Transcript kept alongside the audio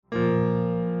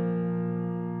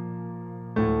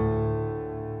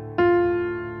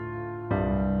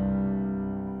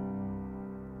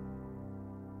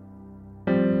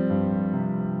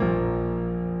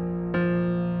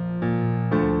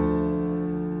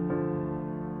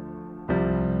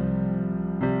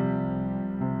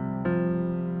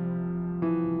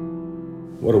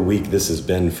What a week this has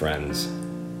been, friends.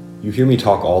 You hear me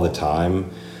talk all the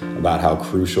time about how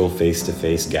crucial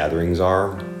face-to-face gatherings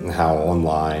are, and how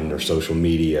online or social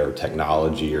media or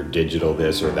technology or digital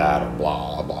this or that or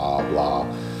blah, blah,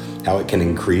 blah, how it can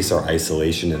increase our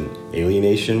isolation and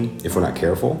alienation if we're not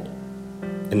careful.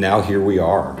 And now here we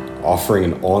are, offering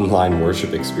an online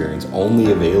worship experience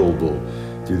only available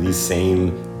through these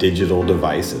same digital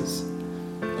devices.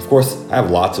 Of course, I have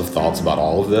lots of thoughts about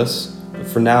all of this. But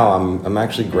for now, I'm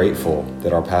actually grateful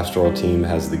that our pastoral team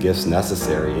has the gifts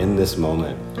necessary in this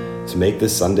moment to make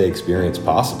this Sunday experience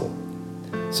possible.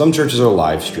 Some churches are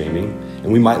live streaming,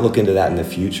 and we might look into that in the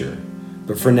future.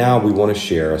 But for now, we want to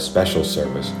share a special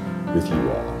service with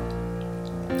you all.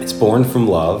 It's born from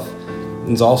love,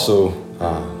 and it's also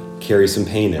carries some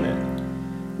pain in it.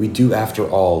 We do, after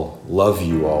all, love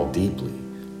you all deeply.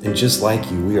 And just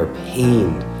like you, we are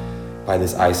pained by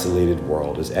this isolated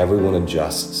world as everyone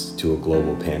adjusts to a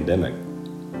global pandemic.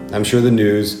 I'm sure the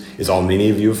news is all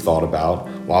many of you have thought about,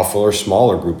 while for a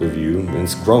smaller group of you, and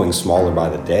it's growing smaller by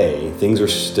the day, things are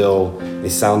still, they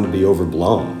sound to be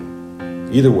overblown.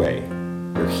 Either way,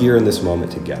 we're here in this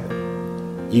moment together,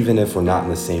 even if we're not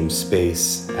in the same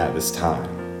space at this time.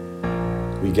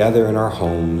 We gather in our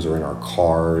homes or in our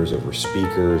cars over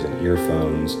speakers and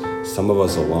earphones, some of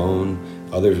us alone,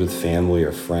 others with family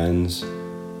or friends.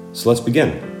 So let's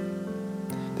begin.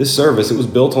 This service, it was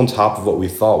built on top of what we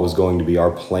thought was going to be our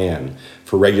plan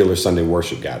for regular Sunday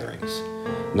worship gatherings.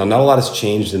 Now, not a lot has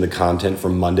changed in the content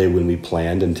from Monday when we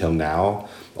planned until now,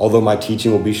 although my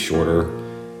teaching will be shorter,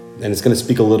 and it's going to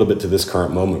speak a little bit to this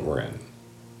current moment we're in.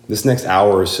 This next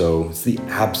hour or so, it's the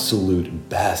absolute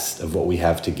best of what we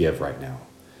have to give right now.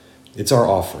 It's our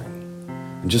offering.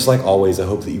 And just like always, I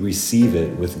hope that you receive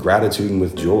it with gratitude and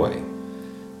with joy.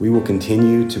 We will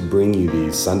continue to bring you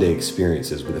these Sunday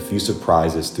experiences with a few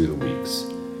surprises through the weeks.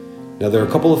 Now, there are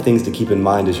a couple of things to keep in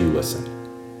mind as you listen.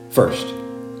 First,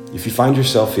 if you find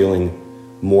yourself feeling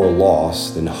more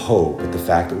lost than hope at the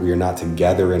fact that we are not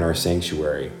together in our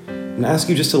sanctuary, I'm going to ask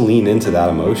you just to lean into that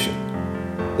emotion.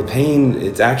 The pain,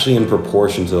 it's actually in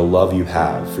proportion to the love you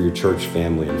have for your church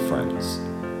family and friends.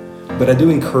 But I do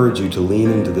encourage you to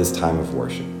lean into this time of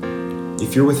worship.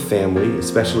 If you're with family,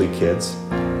 especially kids,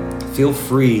 feel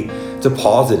free to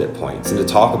pause it at points and to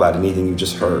talk about anything you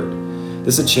just heard.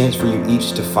 This is a chance for you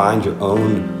each to find your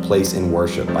own place in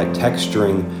worship by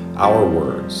texturing our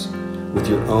words with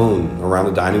your own around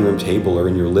the dining room table or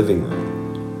in your living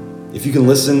room. If you can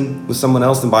listen with someone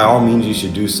else, then by all means you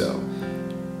should do so.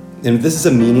 And if this is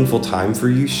a meaningful time for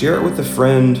you, share it with a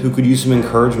friend who could use some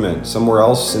encouragement somewhere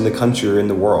else in the country or in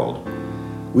the world.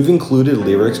 We've included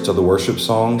lyrics to the worship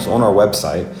songs on our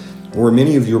website, where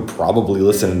many of you are probably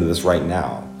listening to this right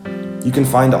now. You can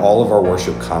find all of our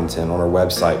worship content on our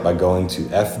website by going to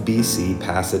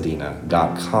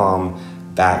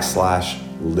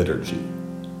fbcpasadena.com/liturgy.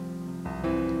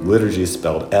 Liturgy is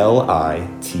spelled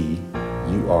Liturgy.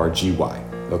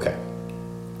 Okay.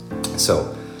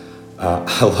 So,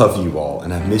 I love you all,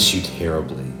 and I miss you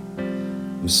terribly.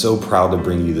 I'm so proud to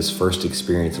bring you this first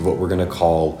experience of what we're going to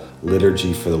call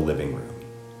Liturgy for the Living Room.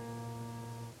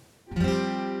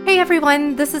 Hey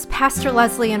everyone, this is Pastor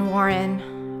Leslie and Warren.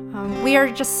 We are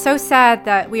just so sad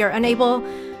that we are unable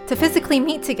to physically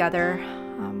meet together.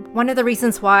 One of the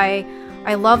reasons why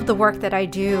I love the work that I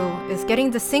do is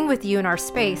getting to sing with you in our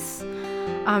space,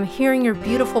 hearing your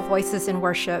beautiful voices in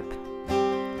worship.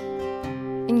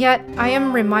 And yet I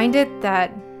am reminded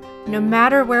that no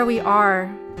matter where we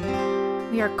are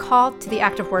called to the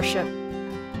act of worship.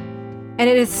 And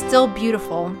it is still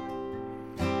beautiful.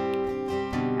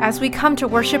 As we come to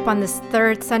worship on this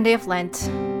third Sunday of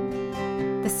Lent,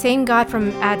 the same God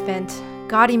from Advent,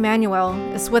 God Emmanuel,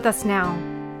 is with us now.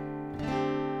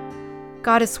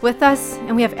 God is with us,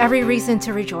 and we have every reason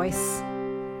to rejoice.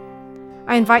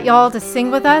 I invite y'all to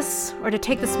sing with us or to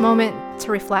take this moment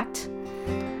to reflect.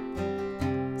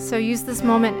 So use this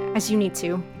moment as you need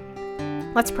to.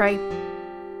 Let's pray.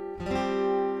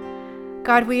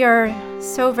 God, we are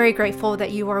so very grateful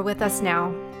that you are with us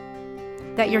now,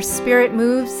 that your Spirit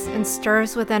moves and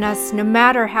stirs within us no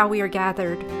matter how we are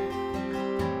gathered.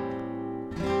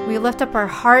 We lift up our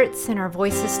hearts and our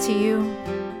voices to you.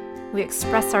 We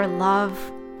express our love,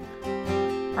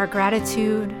 our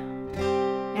gratitude,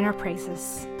 and our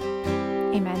praises.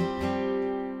 Amen.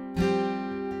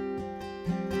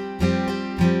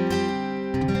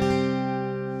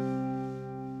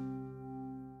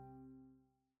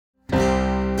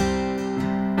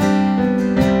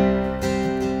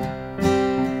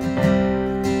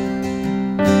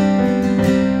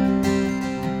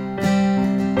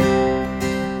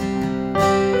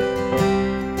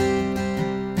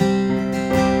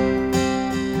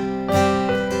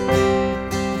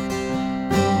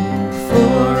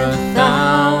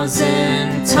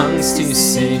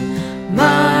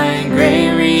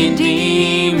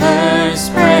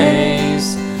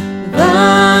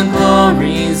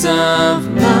 praise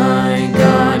of my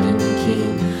God and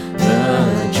King,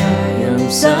 the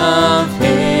triumphs of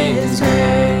His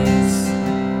grace.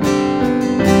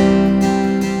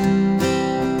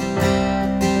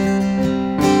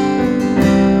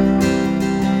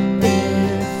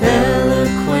 If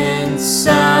eloquence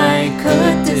I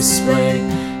could display,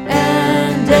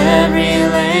 and every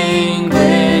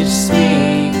language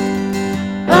speak,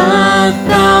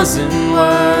 1,000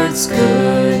 words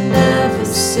could never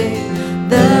say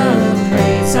the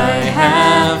praise I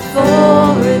have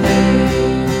for Thee.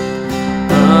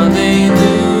 Hallelujah,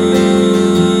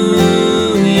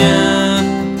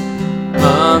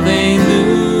 hallelujah,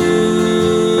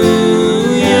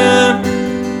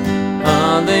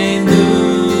 hallelujah.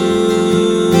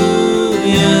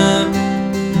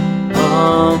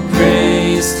 All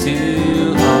praise to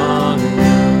our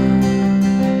God.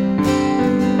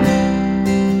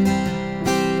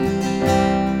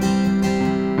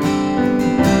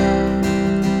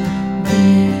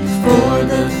 Before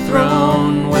the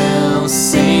throne we'll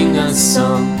sing a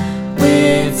song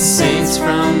with saints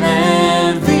from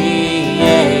every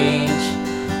age,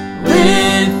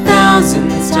 with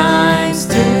thousands times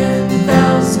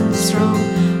 10,000 strong,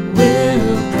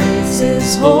 we'll praise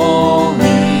His holy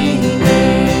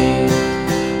name.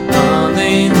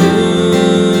 Hallelujah,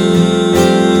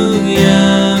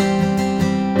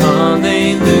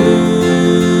 hallelujah,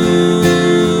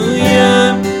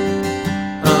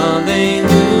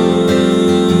 hallelujah.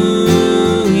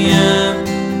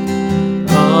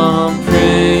 All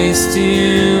praise to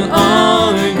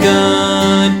our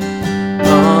God.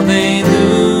 Hallelujah,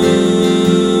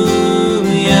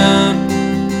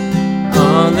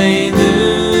 hallelujah,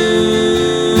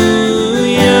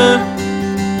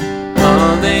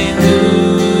 hallelujah.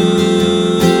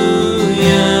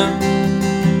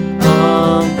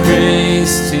 All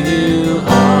praise to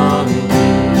our King.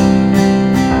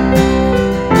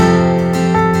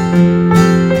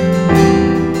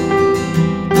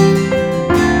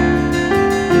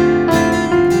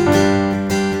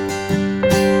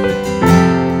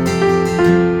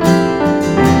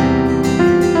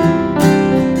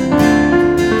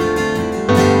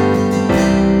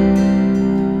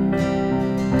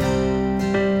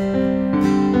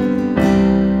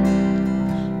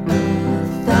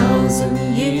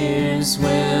 Years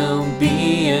will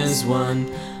be as one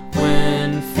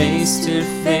when face to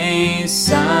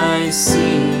face I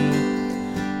see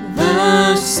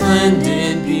the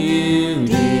splendid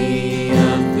beauty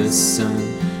of the Son,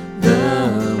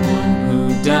 the one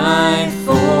who died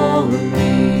for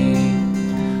me.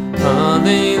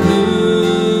 Hallelujah,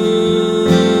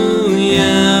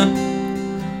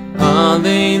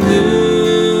 hallelujah,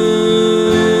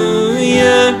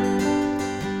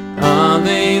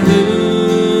 hallelujah.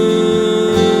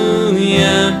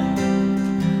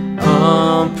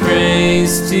 All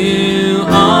praise to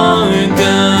our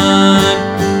God.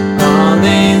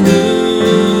 Hallelujah,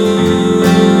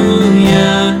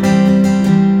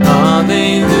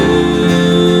 hallelujah,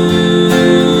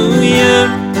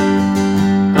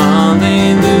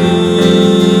 hallelujah.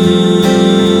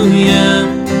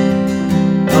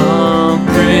 All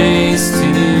praise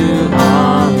to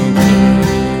our King.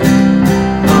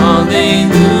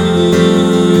 Hallelujah,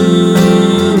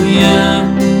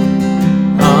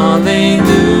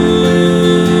 hallelujah,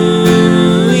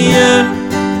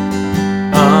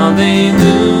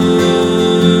 hallelujah.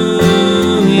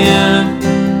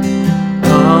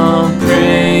 All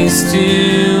praise to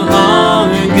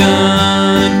our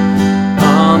God.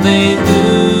 Hallelujah,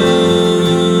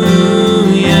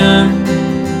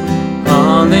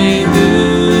 hallelujah,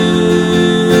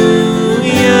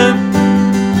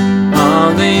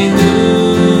 hallelujah.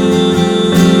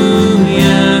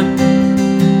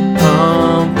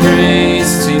 All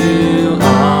praise to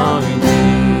our King.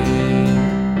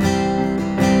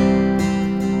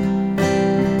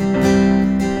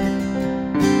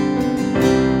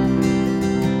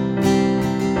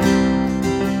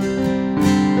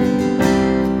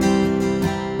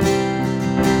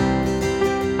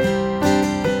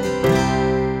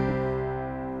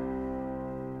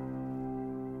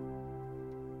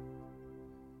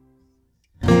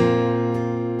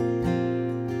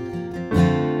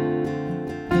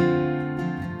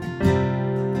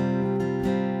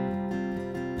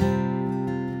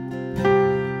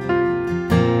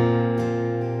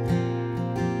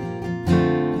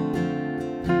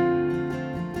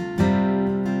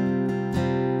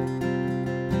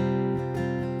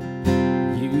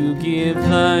 You give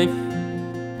life,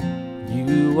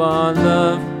 you are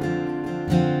love,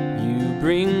 you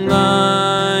bring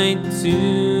light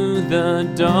to the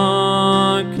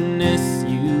darkness,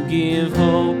 you give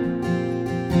hope,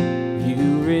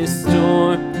 you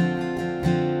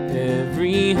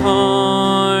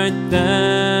heart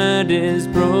that is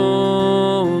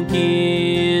broken.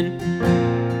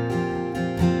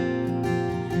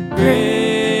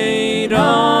 Great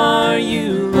are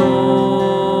you,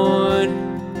 Lord.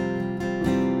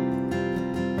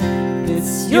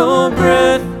 It's your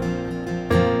breath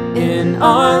in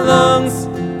our lungs,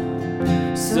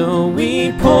 so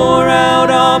we pour out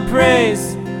our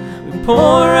praise. We pour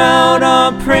out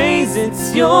our praise.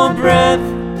 It's your breath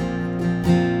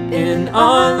in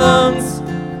our lungs,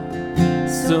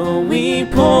 so we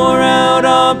pour out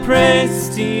our praise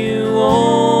to you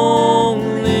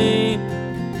only.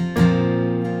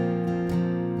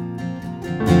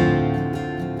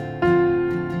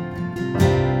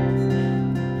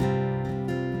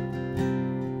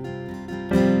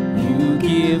 You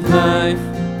give life,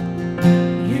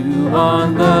 you are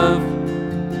love,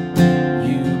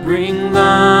 you bring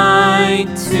light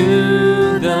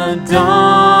to the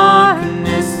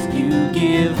darkness, you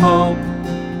give hope,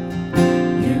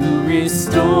 you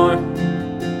restore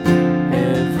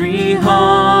every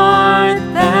heart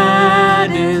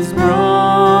that is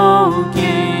broken.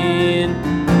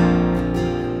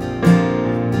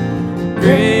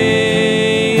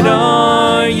 Great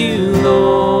are you,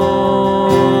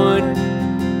 Lord.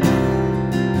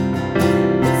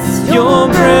 It's your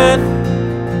breath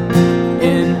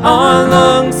in our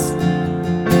lungs,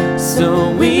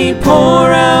 so we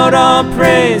pour out our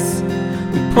praise.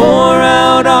 We pour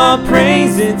out our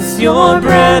praise. It's your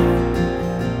breath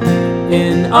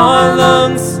in our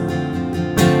lungs,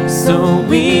 so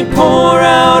we pour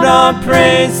out our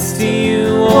praise to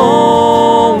you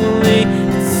only.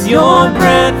 It's your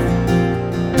breath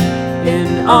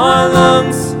in our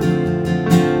lungs,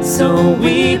 so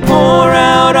we pour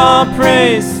out our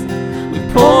praise. We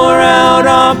pour out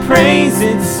our praise.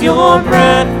 It's your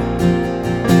breath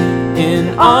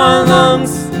in our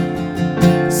lungs,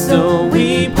 so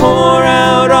we pour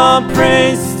out our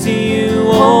praise to you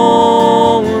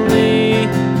only.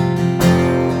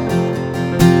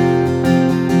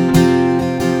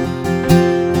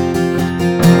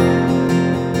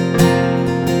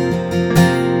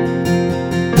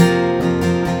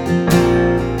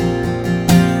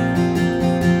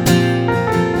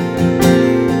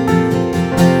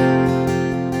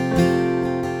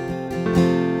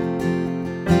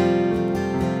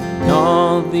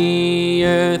 All the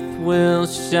earth will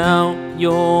shout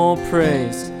your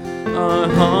praise. Our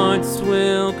hearts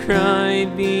will cry,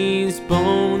 these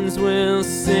bones will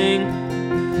sing.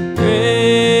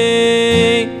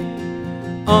 Great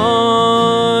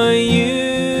are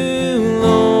you,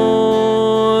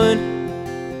 Lord.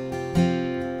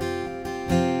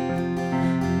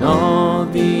 All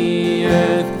the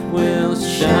earth will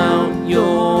shout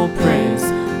your praise.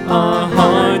 Our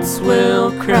hearts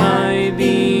will cry,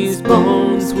 these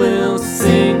bones will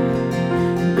sing.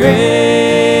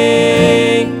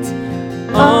 Great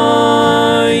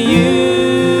are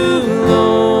you,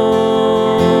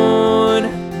 Lord.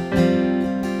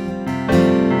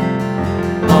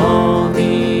 All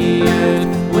the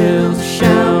earth will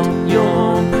shout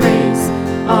your praise.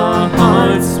 Our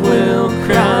hearts will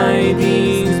cry,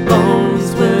 these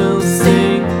bones will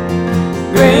sing.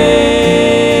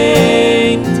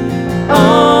 Great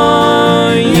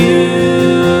are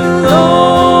you,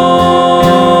 Lord.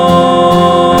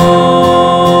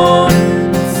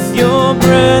 It's your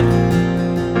breath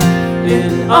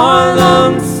in our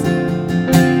lungs,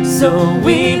 so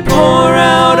we pour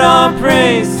out our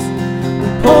praise. We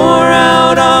pour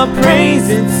out our praise.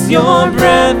 It's your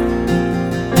breath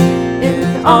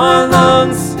in our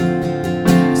lungs,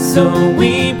 so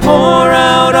we pour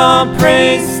out our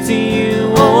praise to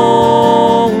you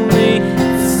only.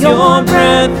 It's your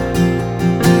breath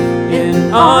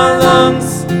in our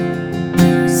lungs,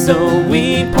 so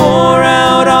we pour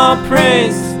out our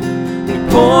praise. We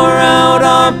pour out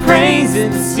our praise.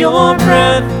 It's your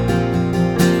breath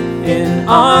in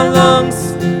our lungs,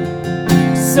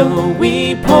 so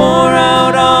we pour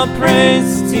out our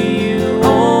praise to you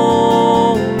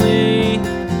only.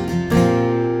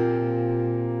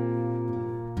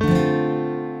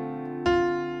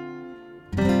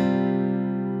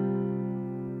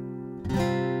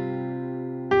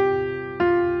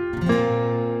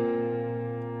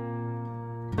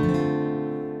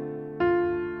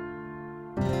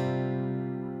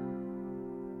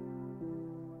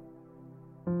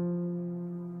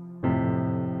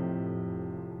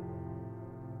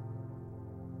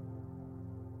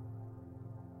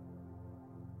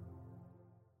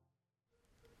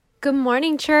 Good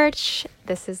morning, church.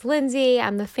 This is Lindsay.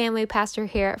 I'm the family pastor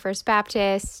here at First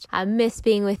Baptist. I miss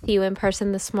being with you in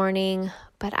person this morning,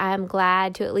 but I'm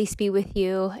glad to at least be with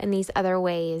you in these other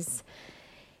ways.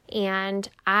 And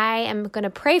I am going to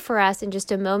pray for us in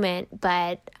just a moment,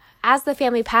 but as the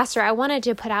family pastor, I wanted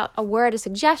to put out a word, a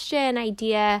suggestion,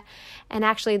 idea, and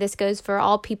actually this goes for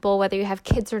all people, whether you have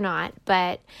kids or not.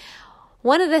 But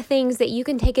one of the things that you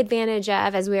can take advantage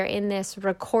of as we are in this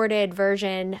recorded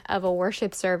version of a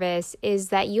worship service is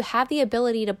that you have the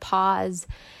ability to pause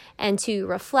and to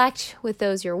reflect with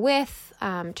those you're with,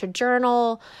 to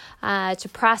journal, to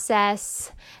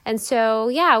process. And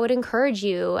so, I would encourage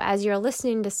you as you're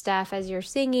listening to stuff, as you're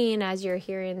singing, as you're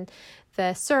hearing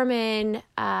the sermon,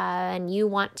 and you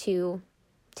want to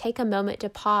take a moment to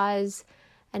pause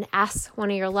and ask one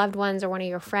of your loved ones or one of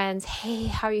your friends, hey,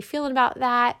 how are you feeling about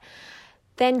that?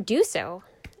 Then do so.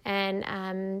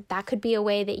 And that could be a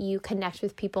way that you connect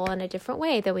with people in a different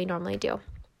way than we normally do.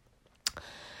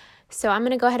 So I'm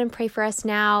going to go ahead and pray for us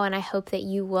now, and I hope that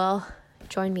you will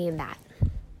join me in that.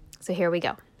 So here we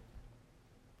go.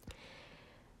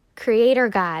 Creator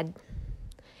God,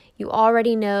 you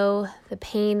already know the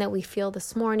pain that we feel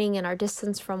this morning in our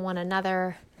distance from one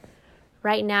another.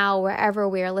 Right now, wherever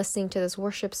we are listening to this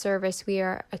worship service, we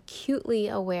are acutely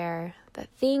aware that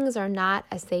things are not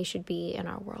as they should be in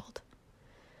our world.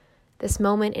 This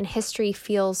moment in history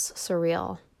feels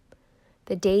surreal.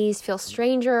 The days feel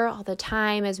stranger all the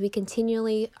time as we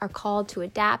continually are called to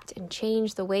adapt and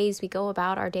change the ways we go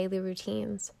about our daily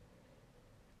routines.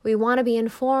 We want to be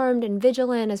informed and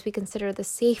vigilant as we consider the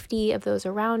safety of those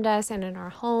around us and in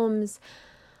our homes,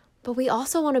 but we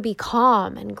also want to be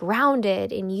calm and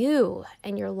grounded in you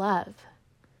and your love.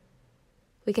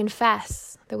 We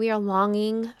confess that we are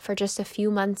longing for just a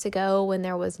few months ago when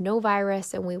there was no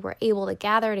virus and we were able to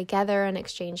gather together and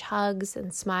exchange hugs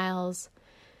and smiles.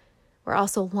 We're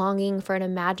also longing for an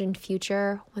imagined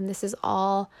future when this is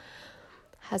all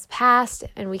has passed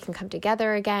and we can come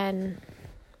together again.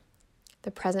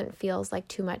 The present feels like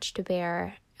too much to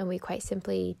bear, and we quite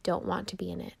simply don't want to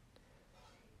be in it.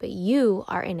 But you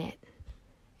are in it,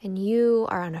 and you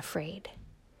are unafraid.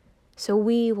 So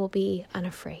we will be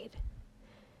unafraid.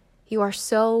 You are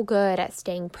so good at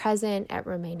staying present, at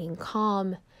remaining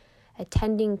calm,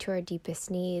 attending to our deepest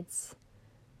needs.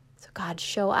 So God,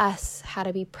 show us how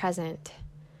to be present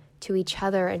to each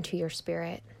other and to your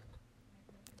Spirit.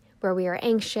 Where we are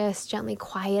anxious, gently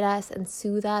quiet us and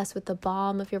soothe us with the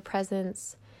balm of your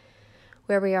presence.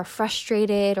 Where we are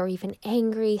frustrated or even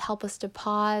angry, help us to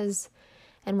pause.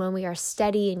 And when we are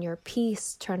steady in your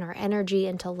peace, turn our energy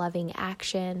into loving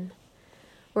action.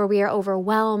 Where we are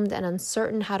overwhelmed and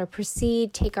uncertain how to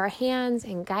proceed, take our hands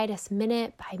and guide us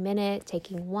minute by minute,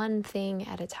 taking one thing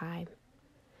at a time.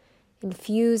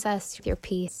 Infuse us with your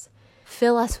peace.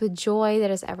 Fill us with joy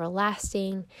that is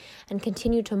everlasting and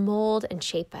continue to mold and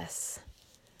shape us.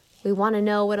 We want to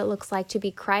know what it looks like to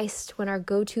be Christ when our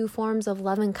go-to forms of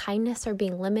love and kindness are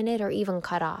being limited or even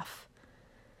cut off.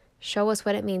 Show us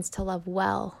what it means to love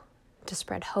well, to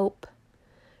spread hope.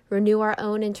 Renew our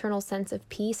own internal sense of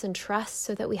peace and trust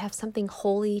so that we have something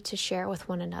holy to share with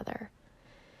one another.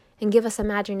 And give us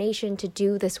imagination to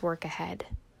do this work ahead.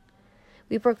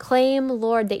 We proclaim,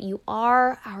 Lord, that you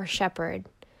are our shepherd.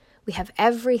 We have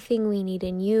everything we need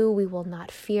in you. We will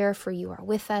not fear, for you are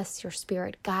with us. Your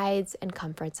Spirit guides and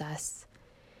comforts us.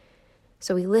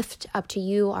 So we lift up to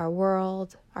you our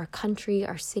world, our country,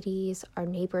 our cities, our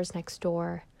neighbors next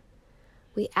door.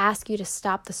 We ask you to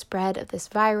stop the spread of this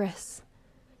virus,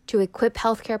 to equip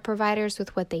healthcare providers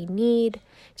with what they need,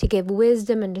 to give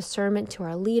wisdom and discernment to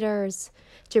our leaders,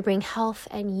 to bring health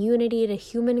and unity to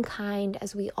humankind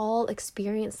as we all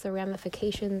experience the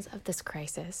ramifications of this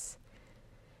crisis.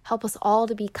 Help us all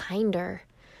to be kinder,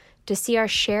 to see our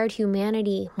shared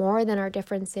humanity more than our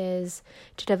differences,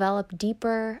 to develop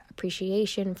deeper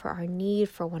appreciation for our need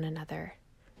for one another.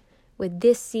 Would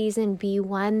this season be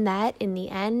one that, in the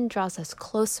end, draws us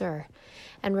closer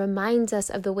and reminds us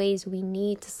of the ways we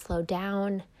need to slow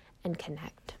down and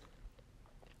connect.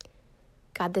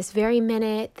 God, this very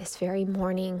minute, this very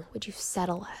morning, would you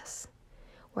settle us?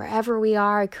 Wherever we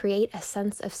are, create a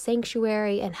sense of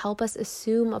sanctuary and help us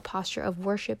assume a posture of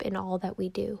worship in all that we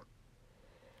do.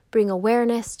 Bring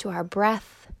awareness to our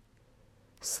breath,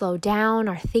 slow down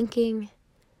our thinking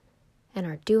and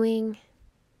our doing.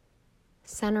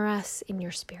 Center us in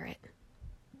your Spirit.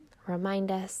 Remind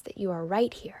us that you are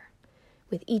right here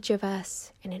with each of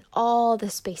us and in all the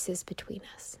spaces between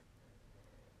us.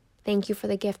 Thank you for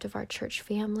the gift of our church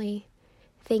family.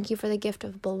 Thank you for the gift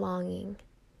of belonging.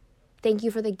 Thank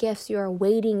you for the gifts you are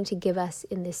waiting to give us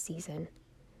in this season.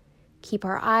 Keep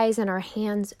our eyes and our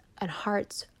hands and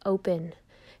hearts open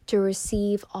to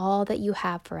receive all that you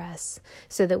have for us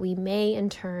so that we may in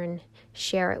turn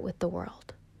share it with the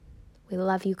world. We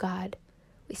love you, God.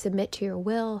 We submit to your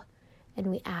will and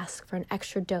we ask for an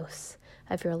extra dose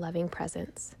of your loving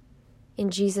presence. In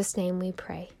Jesus' name we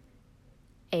pray.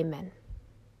 Amen.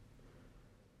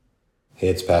 Hey,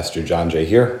 it's Pastor John Jay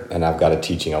here, and I've got a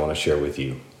teaching I want to share with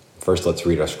you. First, let's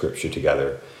read our scripture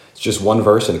together. It's just one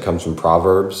verse, and it comes from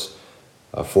Proverbs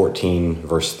 14,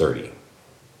 verse 30.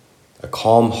 A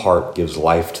calm heart gives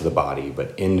life to the body,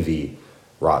 but envy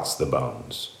rots the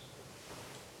bones.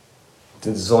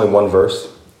 Since it's only one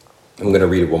verse, I'm going to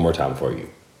read it one more time for you.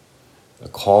 A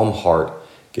calm heart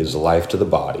gives life to the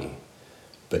body,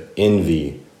 but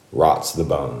envy rots the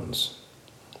bones.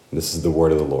 This is the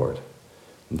word of the Lord,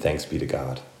 and thanks be to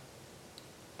God.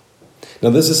 Now,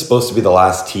 this is supposed to be the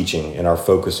last teaching in our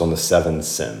focus on the 7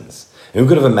 sins. And who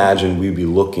could have imagined we'd be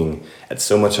looking at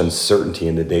so much uncertainty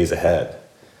in the days ahead?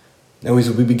 Now,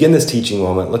 as we begin this teaching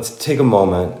moment, let's take a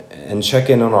moment and check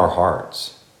in on our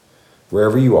hearts.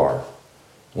 Wherever you are,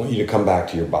 I want you to come back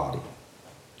to your body.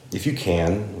 If you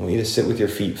can, I want you to sit with your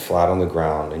feet flat on the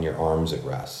ground and your arms at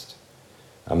rest.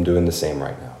 I'm doing the same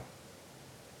right now.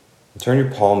 Turn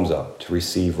your palms up to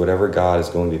receive whatever God is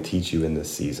going to teach you in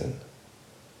this season.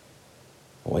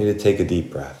 I want you to take a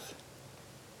deep breath.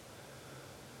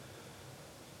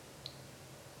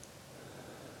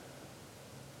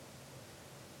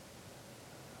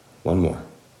 One more.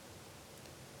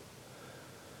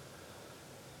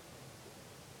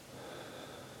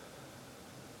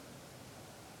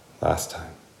 Last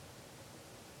time.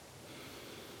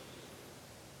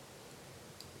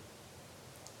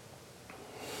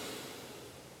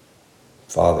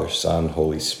 Father, Son,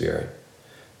 Holy Spirit,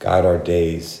 guide our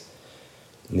days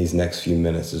in these next few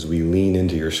minutes as we lean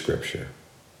into your scripture.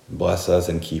 Bless us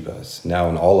and keep us now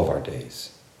in all of our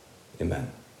days.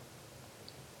 Amen.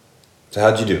 So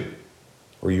how'd you do?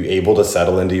 Were you able to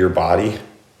settle into your body?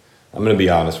 I'm going to be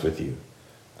honest with you.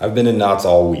 I've been in knots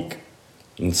all week,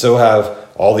 and so have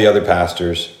all the other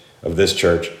pastors of this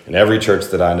church and every church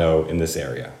that I know in this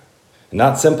area. And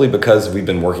not simply because we've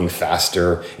been working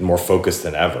faster and more focused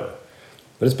than ever,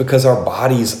 but it's because our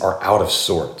bodies are out of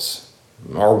sorts.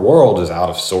 Our world is out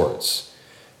of sorts.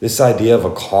 This idea of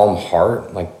a calm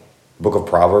heart, like the book of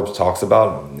Proverbs talks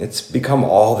about, it's become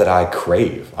all that I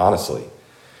crave, honestly.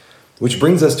 Which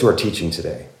brings us to our teaching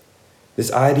today.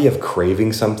 This idea of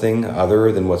craving something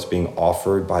other than what's being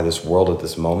offered by this world at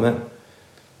this moment,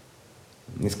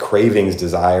 these cravings,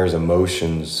 desires,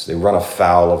 emotions, they run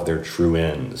afoul of their true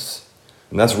ends.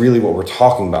 And that's really what we're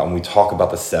talking about when we talk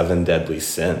about the 7 deadly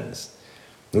sins.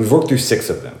 And we've worked through 6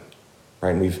 of them,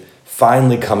 right? And we've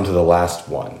finally come to the last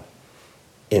one,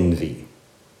 envy.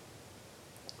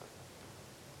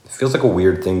 It feels like a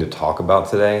weird thing to talk about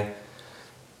today,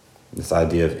 this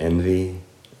idea of envy,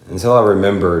 until I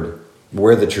remembered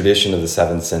where the tradition of the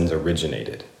 7 sins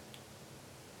originated.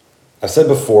 I've said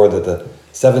before that the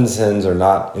 7 sins are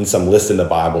not in some list in the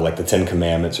Bible like the 10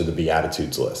 Commandments or the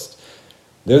Beatitudes list.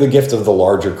 They're the gift of the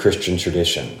larger Christian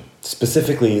tradition,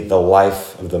 specifically the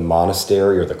life of the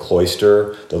monastery or the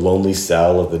cloister, the lonely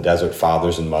cell of the desert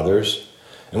fathers and mothers.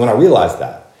 And when I realized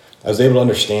that, I was able to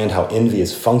understand how envy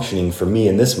is functioning for me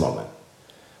in this moment.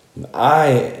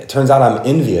 It turns out I'm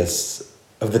envious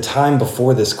of the time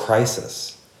before this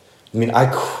crisis. I mean,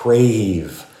 I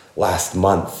crave last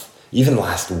month, even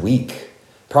last week.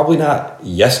 Probably not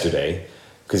yesterday,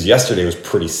 because yesterday was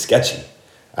pretty sketchy.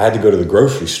 I had to go to the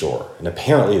grocery store, and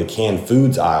apparently the canned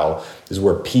foods aisle is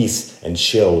where peace and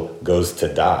chill goes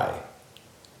to die.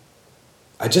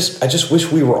 I just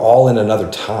wish we were all in another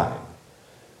time.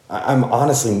 I'm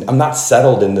not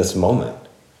settled in this moment.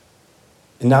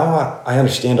 And now I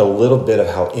understand a little bit of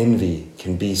how envy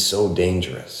can be so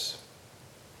dangerous.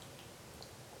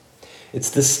 It's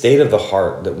this state of the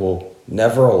heart that will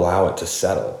never allow it to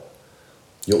settle.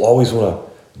 You'll always want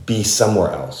to be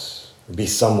somewhere else, or be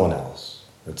someone else,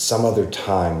 or at some other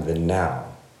time than now.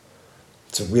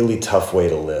 It's a really tough way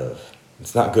to live.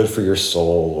 It's not good for your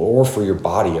soul or for your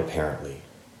body, apparently.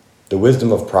 The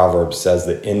wisdom of Proverbs says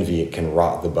that envy can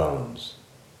rot the bones.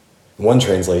 One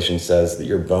translation says that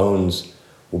your bones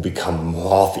will become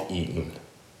moth-eaten.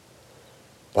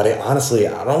 But I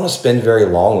don't want to spend very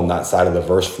long on that side of the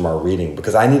verse from our reading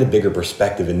because I need a bigger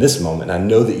perspective in this moment, and I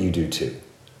know that you do too.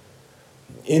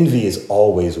 Envy is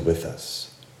always with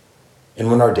us. And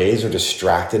when our days are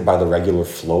distracted by the regular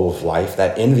flow of life,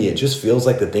 that envy, it just feels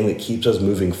like the thing that keeps us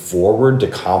moving forward to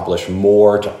accomplish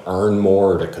more, to earn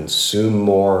more, to consume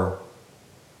more.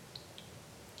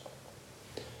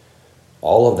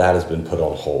 All of that has been put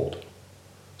on hold.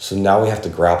 So now we have to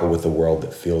grapple with a world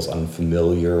that feels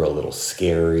unfamiliar, a little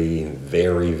scary,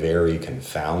 very, very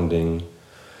confounding.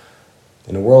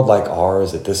 In a world like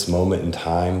ours, at this moment in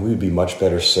time, we would be much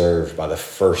better served by the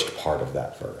first part of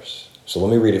that verse. So let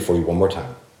me read it for you one more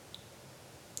time.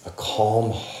 A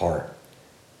calm heart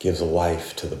gives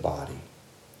life to the body.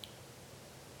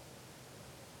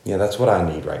 Yeah, that's what I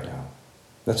need right now.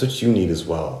 That's what you need as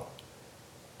well.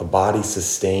 A body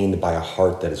sustained by a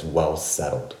heart that is well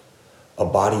settled. A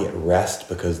body at rest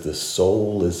because the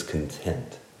soul is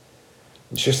content.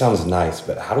 It sure sounds nice,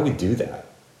 but how do we do that?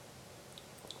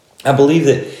 I believe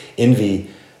that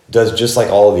envy does just like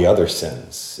all of the other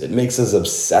sins. It makes us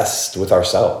obsessed with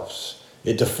ourselves.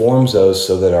 It deforms us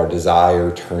so that our desire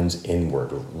turns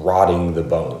inward, rotting the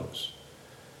bones.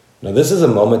 Now, this is a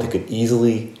moment that could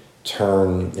easily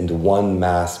turn into one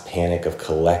mass panic of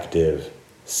collective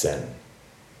sin.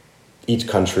 Each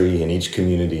country and each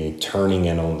community turning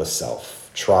in on the self.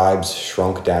 Tribes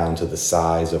shrunk down to the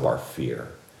size of our fear.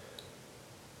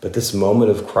 But this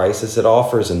moment of crisis, it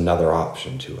offers another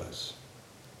option to us.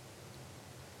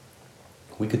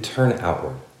 We could turn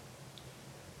outward.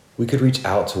 We could reach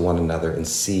out to one another and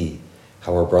see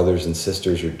how our brothers and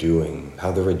sisters are doing,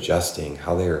 how they're adjusting,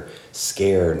 how they're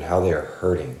scared, and how they are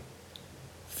hurting.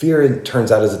 Fear, it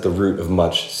turns out, is at the root of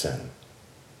much sin.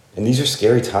 And these are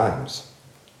scary times.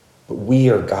 But we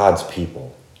are God's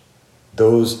people,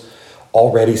 those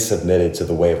already submitted to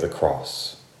the way of the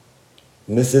cross.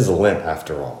 And this is Lent,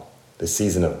 after all, the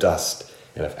season of dust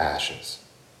and of ashes.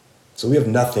 So we have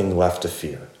nothing left to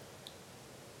fear.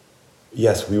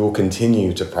 Yes, we will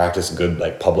continue to practice good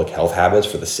public health habits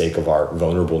for the sake of our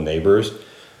vulnerable neighbors.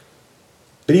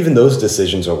 But even those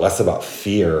decisions are less about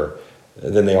fear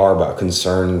than they are about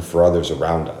concern for others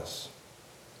around us.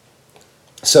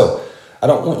 So, I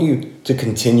don't want you to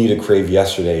continue to crave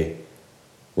yesterday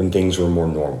when things were more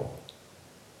normal.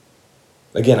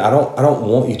 Again, I don't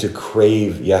want you to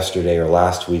crave yesterday or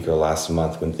last week or last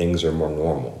month when things are more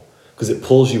normal, because it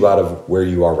pulls you out of where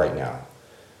you are right now.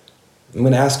 I'm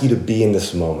going to ask you to be in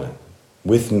this moment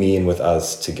with me and with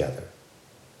us together.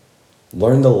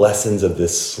 Learn the lessons of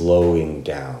this slowing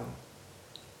down,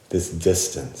 this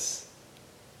distance,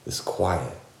 this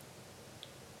quiet.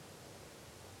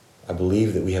 I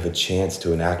believe that we have a chance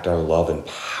to enact our love in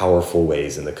powerful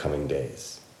ways in the coming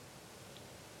days.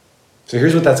 So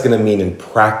here's what that's going to mean in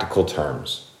practical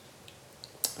terms.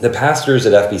 The pastors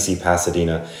at FBC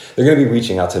Pasadena, they're going to be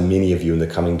reaching out to many of you in the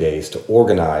coming days to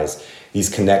organize these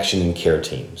connection and care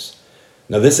teams.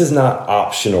 Now, this is not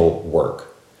optional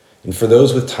work. And for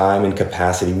those with time and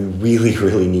capacity, we really,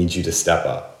 really need you to step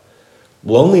up.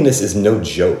 Loneliness is no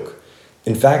joke.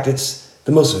 In fact, it's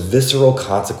the most visceral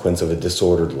consequence of a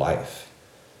disordered life.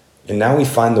 And now we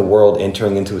find the world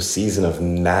entering into a season of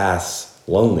mass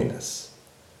loneliness.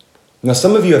 Now,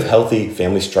 some of you have healthy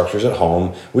family structures at home,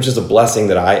 which is a blessing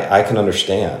that I can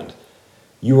understand.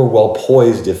 You are well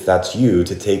poised, if that's you,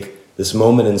 to take this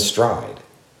moment in stride.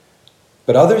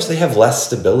 But others, they have less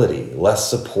stability, less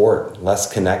support,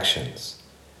 less connections.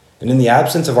 And in the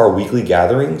absence of our weekly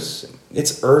gatherings,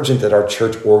 it's urgent that our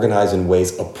church organize in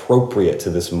ways appropriate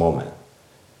to this moment.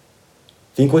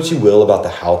 Think what you will about the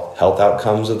health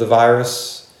outcomes of the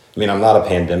virus. I mean, I'm not a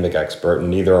pandemic expert, and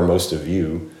neither are most of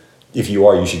you. If you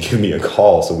are, you should give me a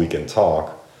call so we can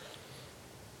talk.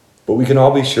 But we can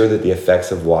all be sure that the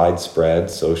effects of widespread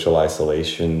social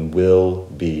isolation will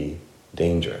be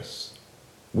dangerous.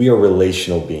 We are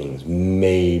relational beings,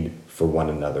 made for one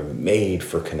another, made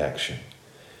for connection.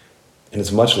 And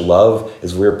as much love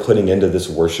as we're putting into this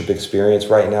worship experience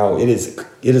right now, it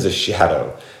is a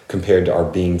shadow compared to our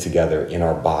being together in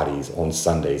our bodies on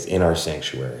Sundays in our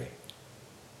sanctuary.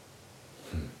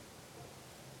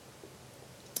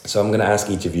 So I'm going to ask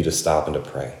each of you to stop and to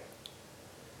pray.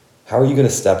 How are you going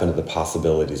to step into the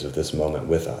possibilities of this moment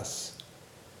with us?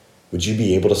 Would you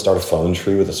be able to start a phone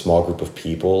tree with a small group of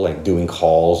people, like doing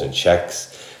calls and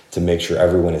checks to make sure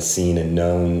everyone is seen and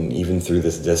known even through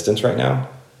this distance right now?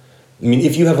 I mean,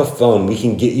 if you have a phone, we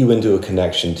can get you into a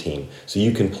connection team so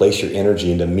you can place your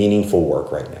energy into meaningful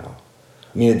work right now.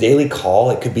 I mean, a daily call,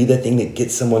 it could be the thing that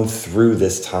gets someone through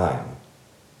this time.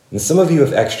 And some of you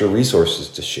have extra resources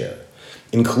to share,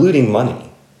 including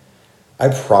money. I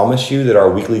promise you that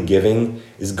our weekly giving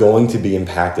is going to be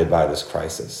impacted by this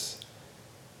crisis.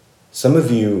 Some of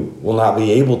you will not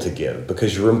be able to give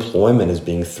because your employment is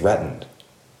being threatened.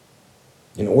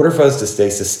 In order for us to stay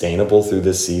sustainable through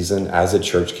this season as a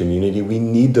church community, we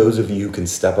need those of you who can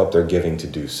step up their giving to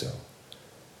do so.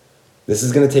 This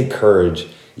is going to take courage,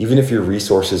 even if your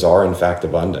resources are in fact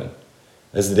abundant.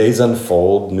 As the days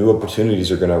unfold, new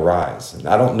opportunities are going to arise. And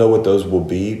I don't know what those will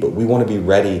be, but we want to be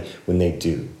ready when they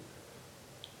do.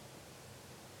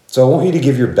 So I want you to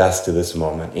give your best to this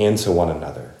moment and to one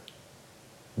another.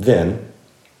 Then,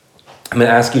 I'm going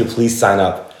to ask you to please sign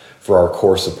up for our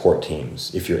core support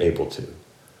teams if you're able to.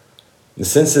 And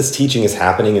since this teaching is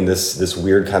happening in this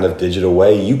weird kind of digital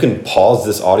way, you can pause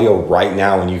this audio right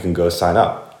now and you can go sign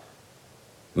up.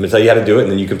 I'm going to tell you how to do it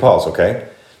and then you can pause, okay?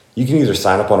 You can either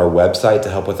sign up on our website to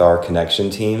help with our connection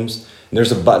teams, and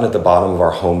there's a button at the bottom of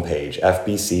our homepage,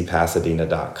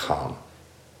 fbcpasadena.com.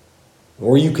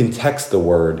 Or you can text the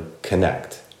word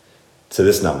connect to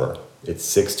this number. It's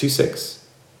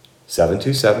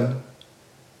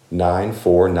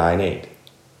 626-727-9498.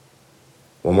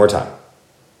 One more time.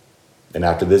 And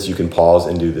after this, you can pause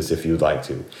and do this if you'd like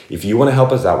to. If you want to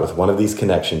help us out with one of these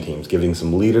connection teams, giving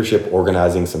some leadership,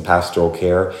 organizing some pastoral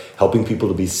care, helping people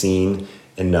to be seen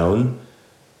and known,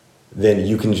 then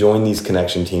you can join these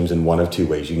connection teams in one of two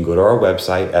ways. You can go to our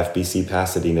website,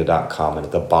 fbcpasadena.com, and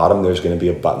at the bottom there's going to be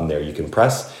a button there you can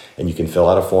press, and you can fill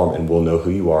out a form, and we'll know who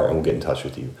you are, and we'll get in touch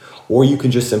with you. Or you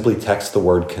can just simply text the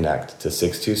word connect to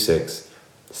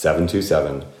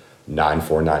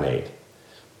 626-727-9498.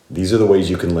 These are the ways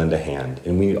you can lend a hand,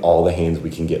 and we need all the hands we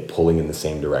can get pulling in the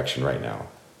same direction right now.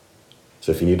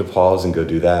 So if you need to pause and go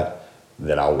do that,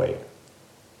 then I'll wait.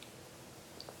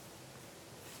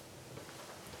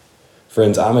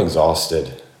 Friends, I'm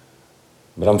exhausted,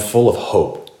 but I'm full of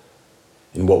hope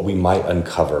in what we might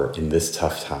uncover in this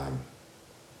tough time.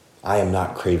 I am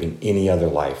not craving any other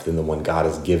life than the one God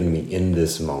has given me in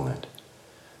this moment.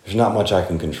 There's not much I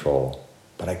can control,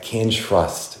 but I can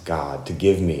trust God to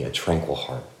give me a tranquil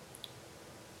heart.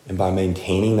 And by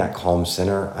maintaining that calm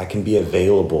center, I can be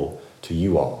available to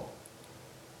you all.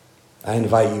 I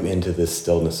invite you into this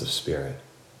stillness of spirit.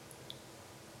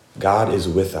 God is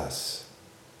with us,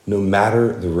 no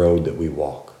matter the road that we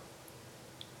walk.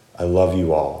 I love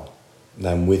you all, and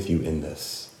I'm with you in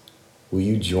this. Will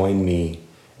you join me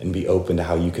and be open to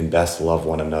how you can best love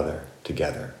one another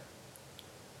together?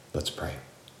 Let's pray.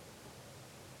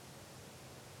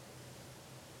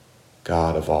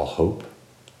 God of all hope,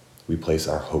 we place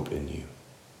our hope in you.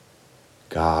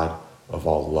 God of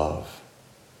all love,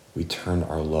 we turn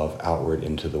our love outward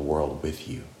into the world with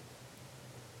you.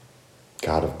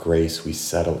 God of grace, we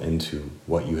settle into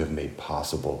what you have made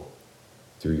possible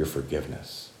through your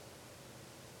forgiveness.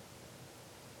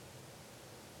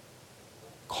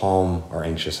 Calm our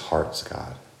anxious hearts,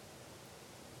 God,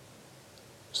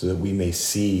 so that we may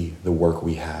see the work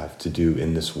we have to do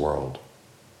in this world,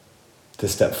 to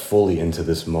step fully into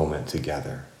this moment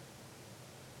together.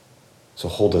 So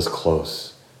hold us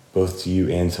close, both to you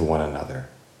and to one another.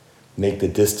 Make the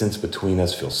distance between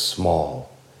us feel small,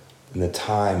 and the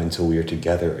time until we are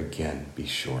together again be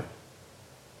short.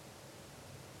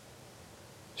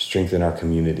 Strengthen our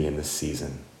community in this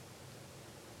season,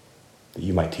 that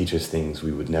you might teach us things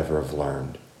we would never have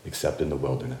learned except in the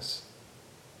wilderness.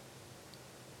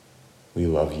 We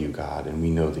love you, God, and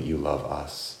we know that you love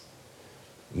us.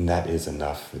 And that is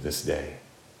enough for this day.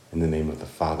 In the name of the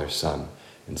Father, Son,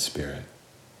 and Spirit.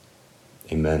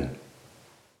 Amen.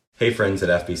 Hey friends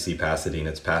at FBC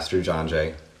Pasadena, it's Pastor John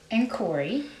Jay. And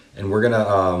Corey. And we're going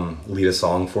to lead a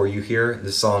song for you here.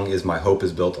 This song is My Hope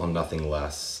is Built on Nothing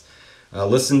Less.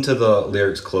 Listen to the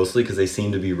lyrics closely because they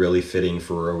seem to be really fitting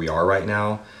for where we are right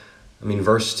now. I mean,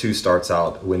 verse 2 starts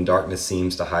out, when darkness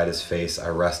seems to hide his face, I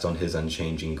rest on his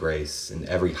unchanging grace. In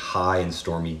every high and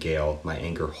stormy gale, my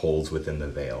anchor holds within the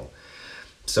veil.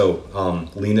 So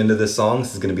lean into this song.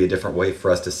 This is going to be a different way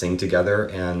for us to sing together.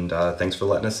 And thanks for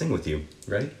letting us sing with you.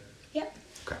 Ready? Yep.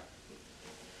 Okay.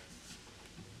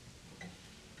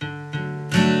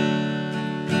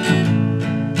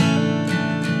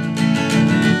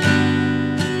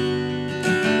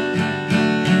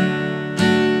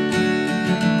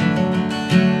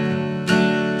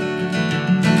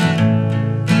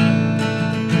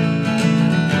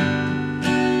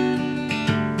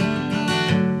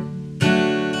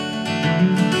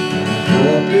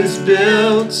 Is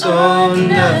built on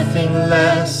nothing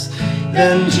less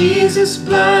than Jesus'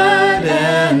 blood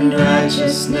and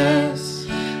righteousness.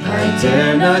 I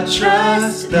dare not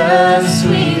trust the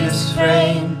sweetest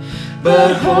frame,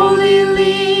 but wholly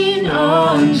lean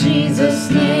on Jesus'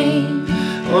 name.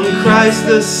 On Christ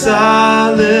the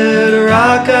solid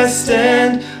rock I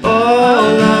stand,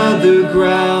 all other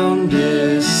ground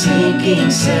is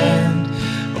sinking sand.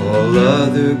 All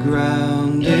other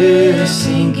ground is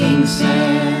sinking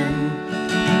sand.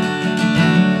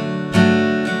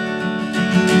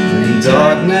 When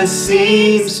darkness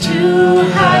seems to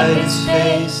hide its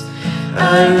face,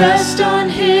 I rest on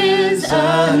his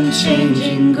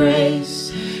unchanging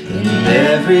grace. In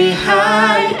every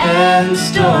high and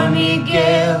stormy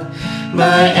gale,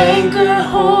 my anchor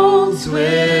holds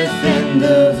within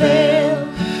the veil.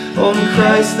 On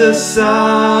Christ the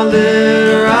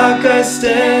solid rock I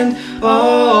stand,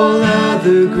 all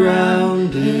other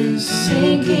ground is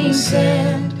sinking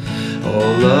sand.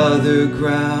 All other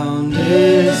ground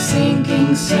is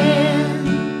sinking sand.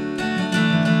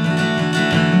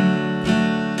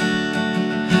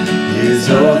 His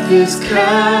oath, His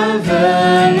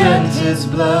covenant, His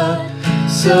blood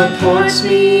supports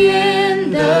me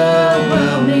in the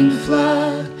whelming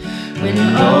flood. When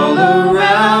all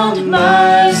around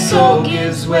my soul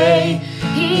gives way,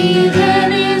 He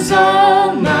then is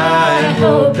all my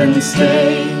hope and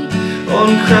stay.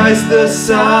 On Christ the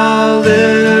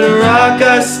solid rock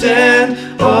I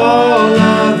stand, all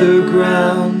other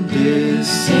ground is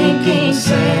sinking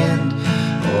sand.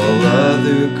 All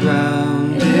other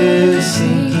ground is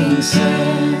sinking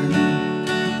sand.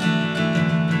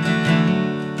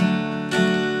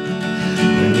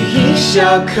 When He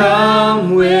shall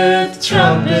come with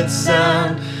trumpet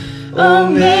sound, oh,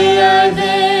 may I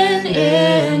then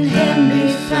in Him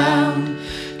be found,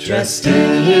 dressed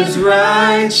in His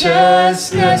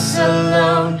righteousness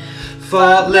alone,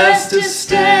 faultless to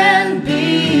stand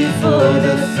before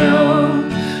the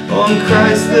throne. On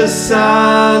Christ the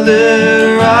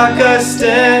solid rock I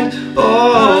stand,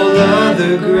 all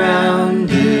other ground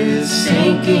is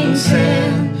sinking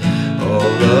sand. All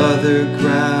other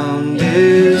ground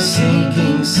is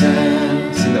sinking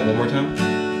sand. Sing that one more time.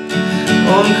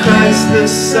 On Christ the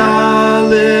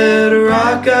solid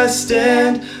rock I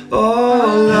stand,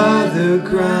 all other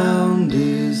ground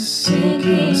is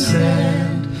sinking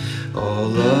sand.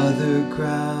 All other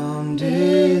ground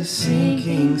is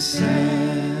sinking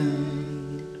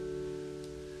sand.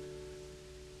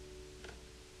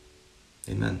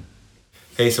 Amen.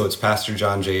 Hey, so it's Pastor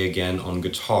John Jay again on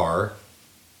guitar.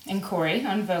 And Corey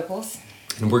on vocals.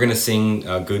 And we're going to sing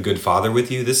Good, Good Father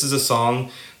with you. This is a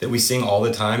song that we sing all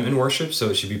the time in worship, so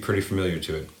it should be pretty familiar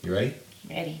to it. You ready?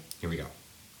 Ready. Here we go.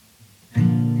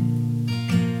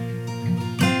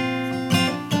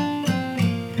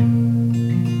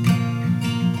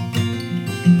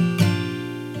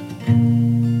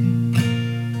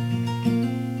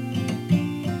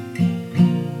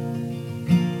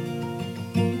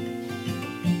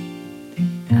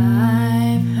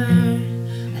 I've heard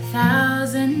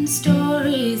 1,000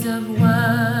 stories of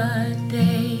what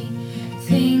they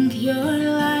think you're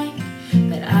like,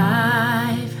 but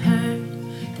I've heard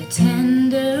the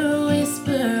tender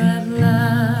whisper of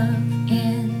love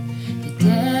in the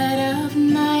dead of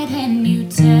night, and you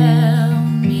tell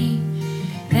me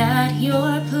that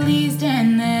you're pleased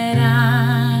and that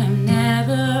I'm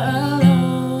never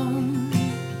alone.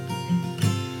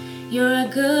 You're a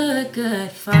good,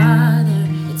 good Father.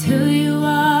 It's who you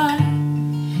are.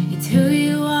 It's who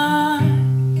you are.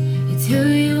 It's who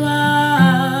you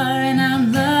are. And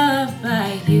I'm loved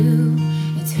by you.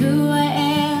 It's who I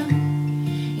am.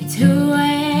 It's who I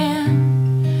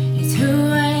am. It's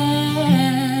who I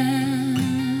am.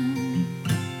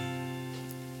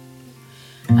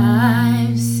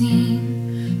 I've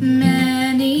seen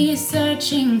many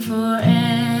searching for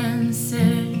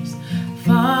answers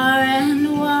far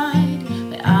and wide,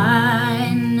 but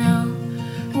I know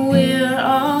we're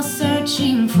all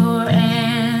searching for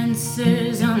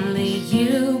answers only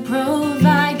you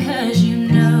provide, 'cause you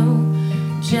know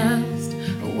just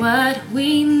what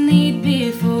we need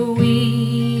before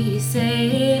we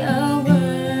say a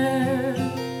word.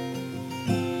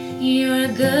 You're a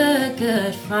good,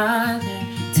 good Father.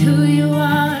 It's who you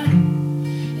are.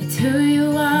 It's who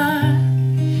you are.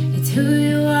 It's who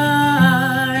you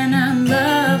are. And I'm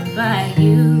loved by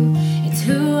you. It's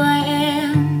who I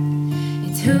am.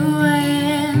 It's who I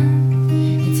am.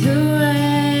 It's who I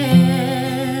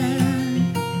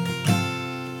am.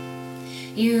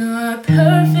 You are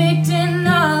perfect in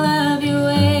all of your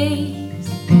ways.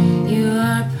 You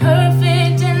are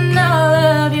perfect in all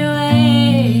of your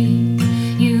ways.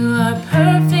 You are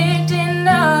perfect in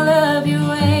all of your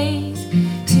ways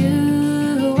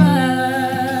to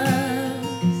us.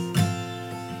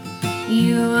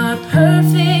 You are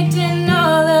perfect in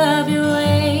all of your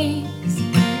ways.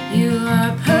 You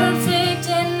are perfect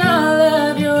in all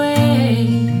of your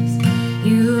ways.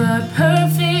 You are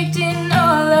perfect in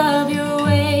all of your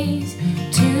ways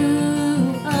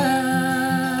to us.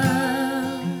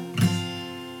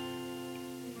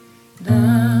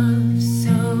 Love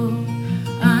so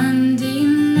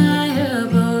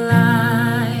undeniable,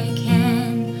 I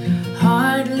can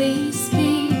hardly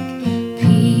speak.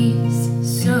 Peace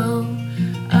so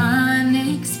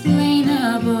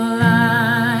unexplainable,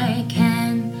 I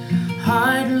can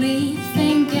hardly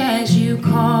think as you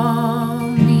call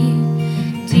me.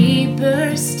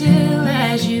 Deeper still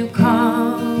as you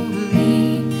call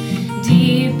me.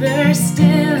 Deeper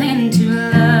still into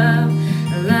love,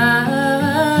 love.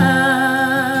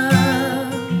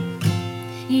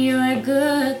 You're a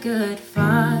good, good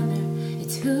Father.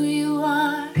 It's who you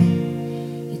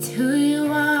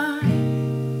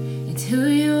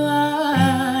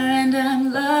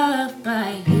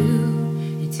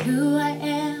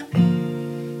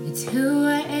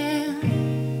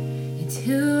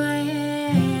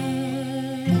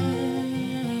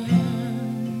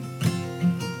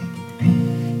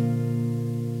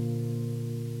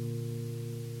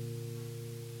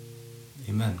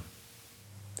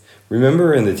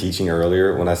Remember in the teaching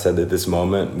earlier when I said that this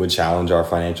moment would challenge our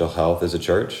financial health as a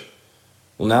church?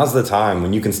 Well, now's the time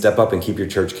when you can step up and keep your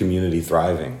church community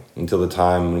thriving until the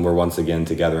time when we're once again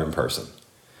together in person.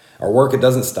 Our work, it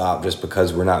doesn't stop just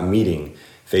because we're not meeting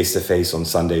face-to-face on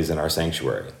Sundays in our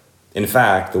sanctuary. In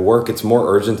fact, the work, it's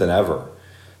more urgent than ever.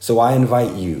 So I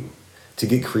invite you to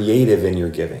get creative in your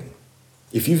giving.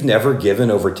 If you've never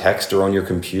given over text or on your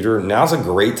computer, now's a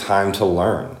great time to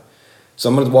learn. So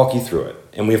I'm going to walk you through it.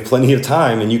 And we have plenty of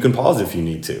time, and you can pause if you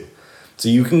need to. So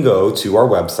you can go to our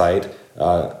website,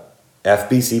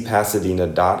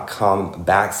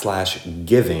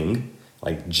 fbcpasadena.com/giving,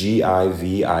 like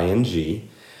GIVING.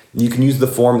 You can use the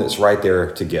form that's right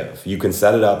there to give. You can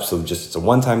set it up so just it's a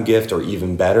one-time gift, or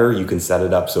even better, you can set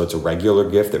it up so it's a regular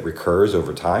gift that recurs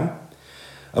over time.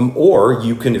 Or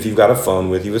you can, if you've got a phone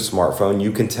with you, a smartphone,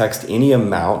 you can text any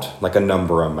amount, like a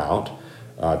number amount,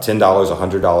 $10,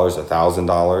 $100,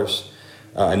 $1,000.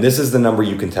 And this is the number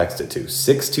you can text it to,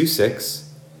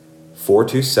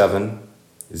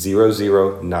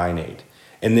 626-427-0098.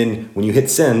 And then when you hit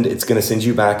send, it's going to send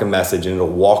you back a message, and it'll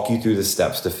walk you through the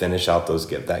steps to finish out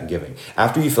that giving.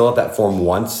 After you fill out that form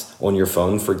once on your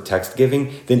phone for text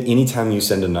giving, then anytime you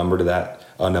send an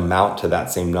amount to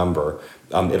that same number,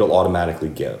 it'll automatically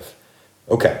give.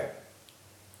 Okay.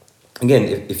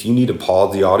 Again, if you need to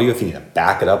pause the audio, if you need to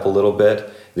back it up a little bit,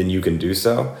 then you can do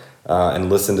so and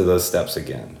listen to those steps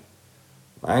again.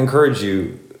 I encourage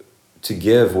you to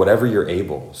give whatever you're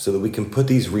able so that we can put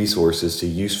these resources to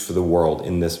use for the world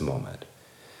in this moment.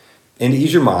 And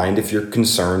ease your mind if you're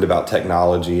concerned about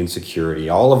technology and security.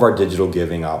 All of our digital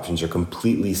giving options are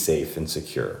completely safe and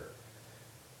secure.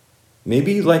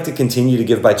 Maybe you'd like to continue to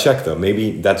give by check, though.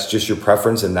 Maybe that's just your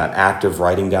preference, and that act of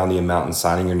writing down the amount and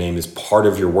signing your name is part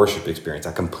of your worship experience.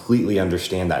 I completely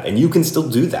understand that. And you can still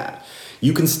do that.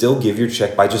 You can still give your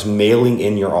check by just mailing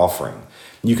in your offering.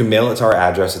 You can mail it to our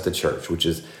address at the church, which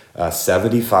is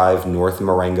 75 North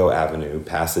Marengo Avenue,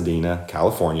 Pasadena,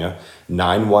 California,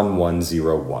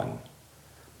 91101.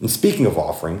 And speaking of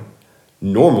offering,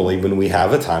 normally when we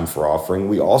have a time for offering,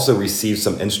 we also receive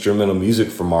some instrumental music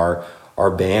from our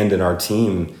band and our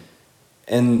team.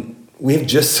 And we have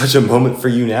just such a moment for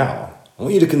you now. I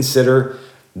want you to consider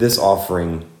this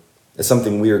offering as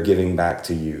something we are giving back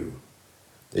to you,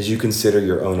 as you consider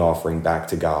your own offering back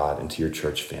to God and to your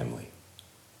church family.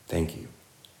 Thank you.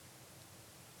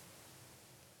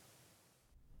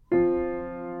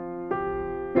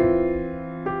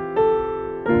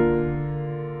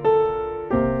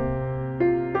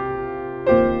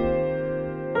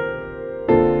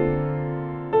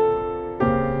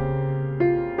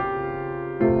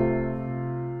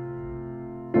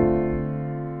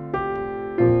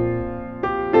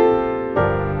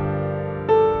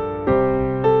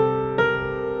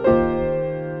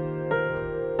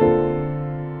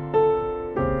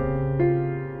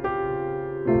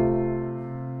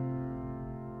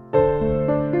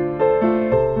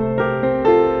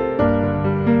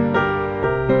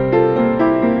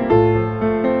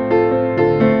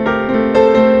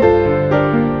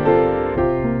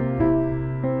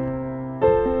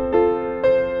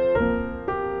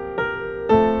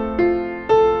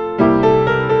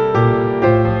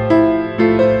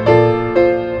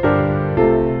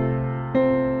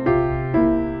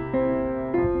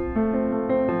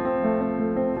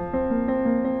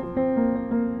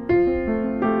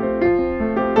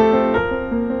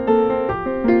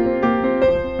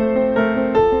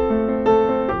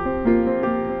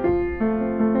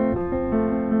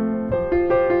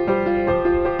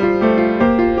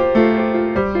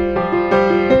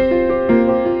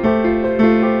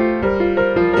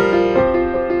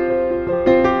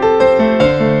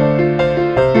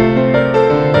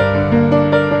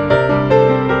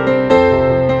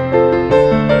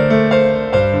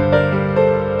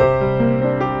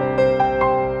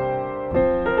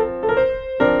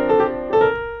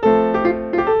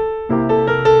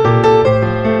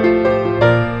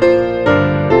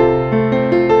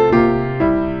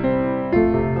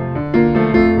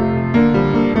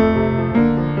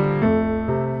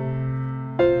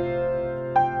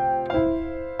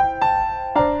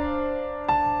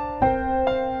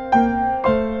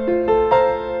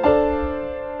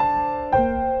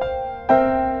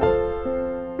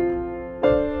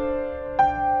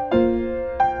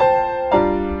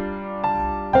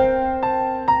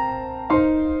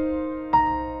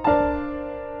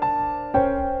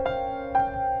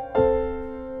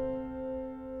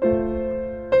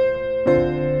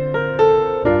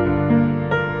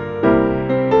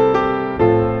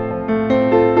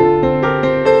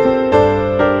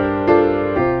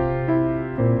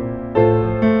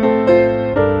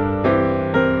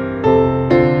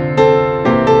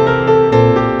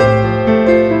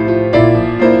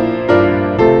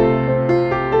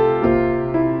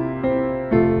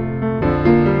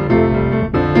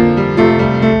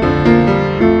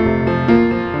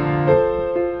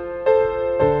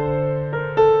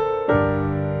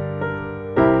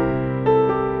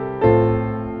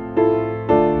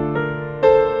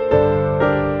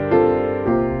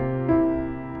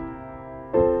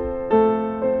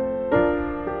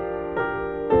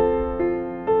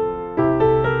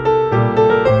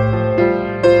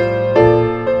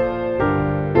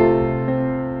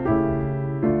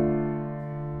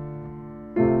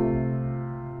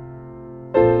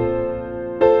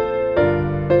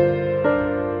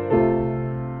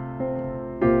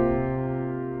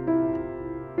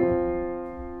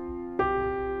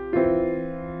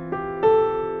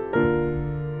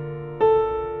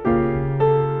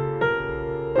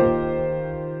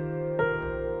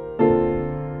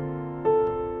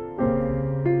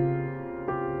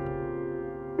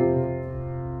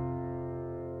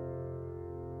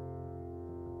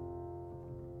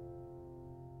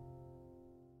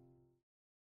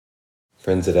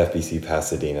 Friends at FBC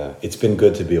Pasadena, it's been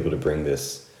good to be able to bring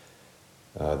this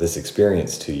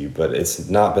experience to you, but it's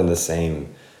not been the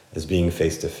same as being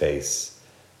face-to-face.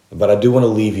 But I do want to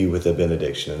leave you with a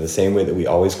benediction in the same way that we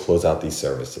always close out these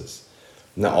services.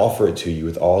 And I offer it to you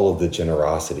with all of the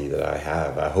generosity that I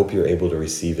have. I hope you're able to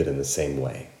receive it in the same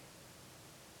way.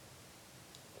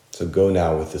 So go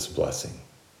now with this blessing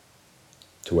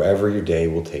to wherever your day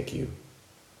will take you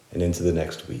and into the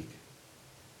next week.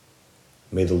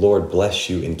 May the Lord bless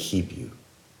you and keep you.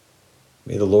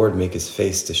 May the Lord make his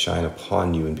face to shine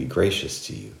upon you and be gracious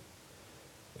to you.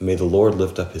 And may the Lord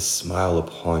lift up his smile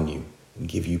upon you and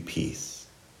give you peace,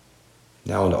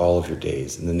 now and all of your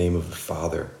days, in the name of the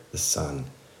Father, the Son,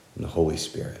 and the Holy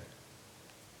Spirit.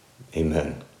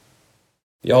 Amen.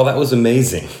 Y'all, that was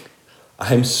amazing.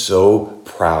 I'm so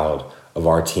proud of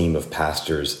our team of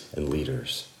pastors and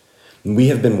leaders. We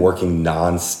have been working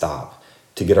nonstop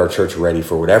to get our church ready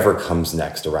for whatever comes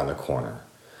next around the corner.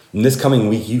 In this coming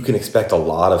week, you can expect a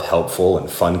lot of helpful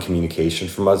and fun communication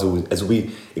from us as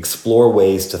we explore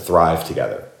ways to thrive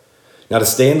together. Now, to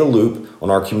stay in the loop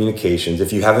on our communications,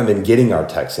 if you haven't been getting our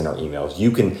texts and our emails,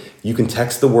 you can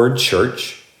text the word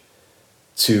church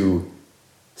to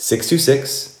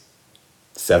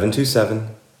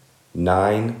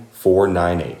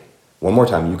 626-727-9498. One more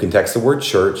time, you can text the word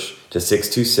church to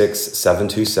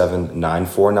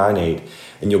 626-727-9498,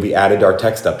 and you'll be added to our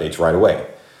text updates right away.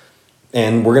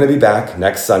 And we're going to be back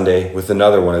next Sunday with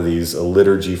another one of these, a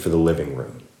liturgy for the living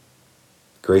room.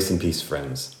 Grace and peace,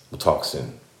 friends. We'll talk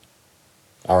soon.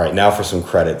 All right, now for some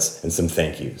credits and some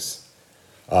thank yous.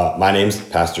 My name's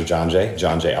Pastor John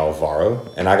J. Alvaro,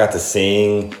 and I got to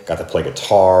sing, got to play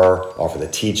guitar, offer the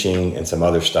teaching, and some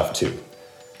other stuff too.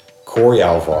 Corey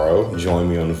Alvaro joined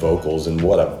me on vocals, and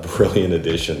what a brilliant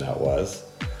addition that was.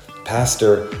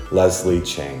 Pastor Leslie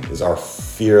Chang is our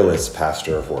fearless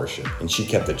pastor of worship, and she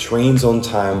kept the trains on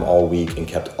time all week and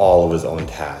kept all of his own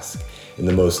tasks in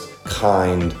the most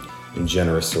kind and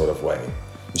generous sort of way.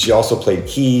 She also played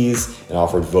keys and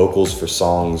offered vocals for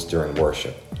songs during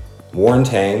worship. Warren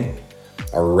Tang,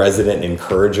 our resident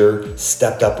encourager,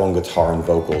 stepped up on guitar and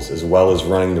vocals, as well as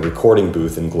running the recording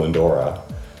booth in Glendora.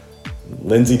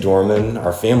 Lindsay Dorman,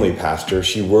 our family pastor,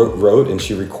 she wrote and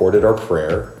she recorded our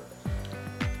prayer.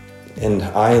 And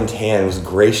Ian Tan was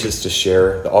gracious to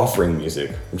share the offering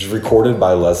music, which was recorded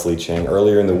by Leslie Chang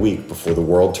earlier in the week before the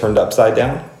world turned upside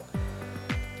down.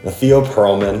 Now, Theo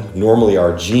Perlman, normally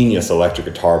our genius electric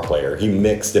guitar player, he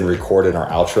mixed and recorded our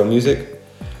outro music.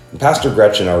 And Pastor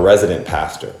Gretchen, our resident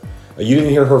pastor, you didn't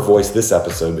hear her voice this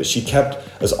episode, but she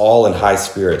kept us all in high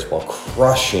spirits while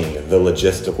crushing the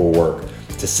logistical work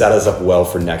to set us up well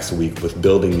for next week with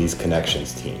building these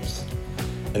connections teams.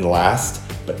 And last,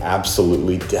 but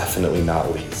absolutely definitely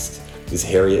not least, is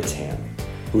Harriet Tam,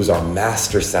 who is our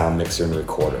master sound mixer and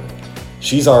recorder.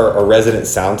 She's our resident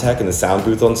sound tech in the sound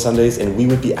booth on Sundays, and we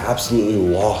would be absolutely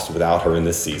lost without her in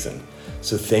this season.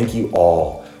 So thank you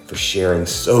all for sharing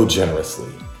so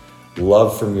generously.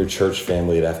 Love from your church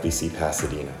family at FBC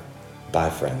Pasadena. Bye,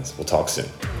 friends. We'll talk soon.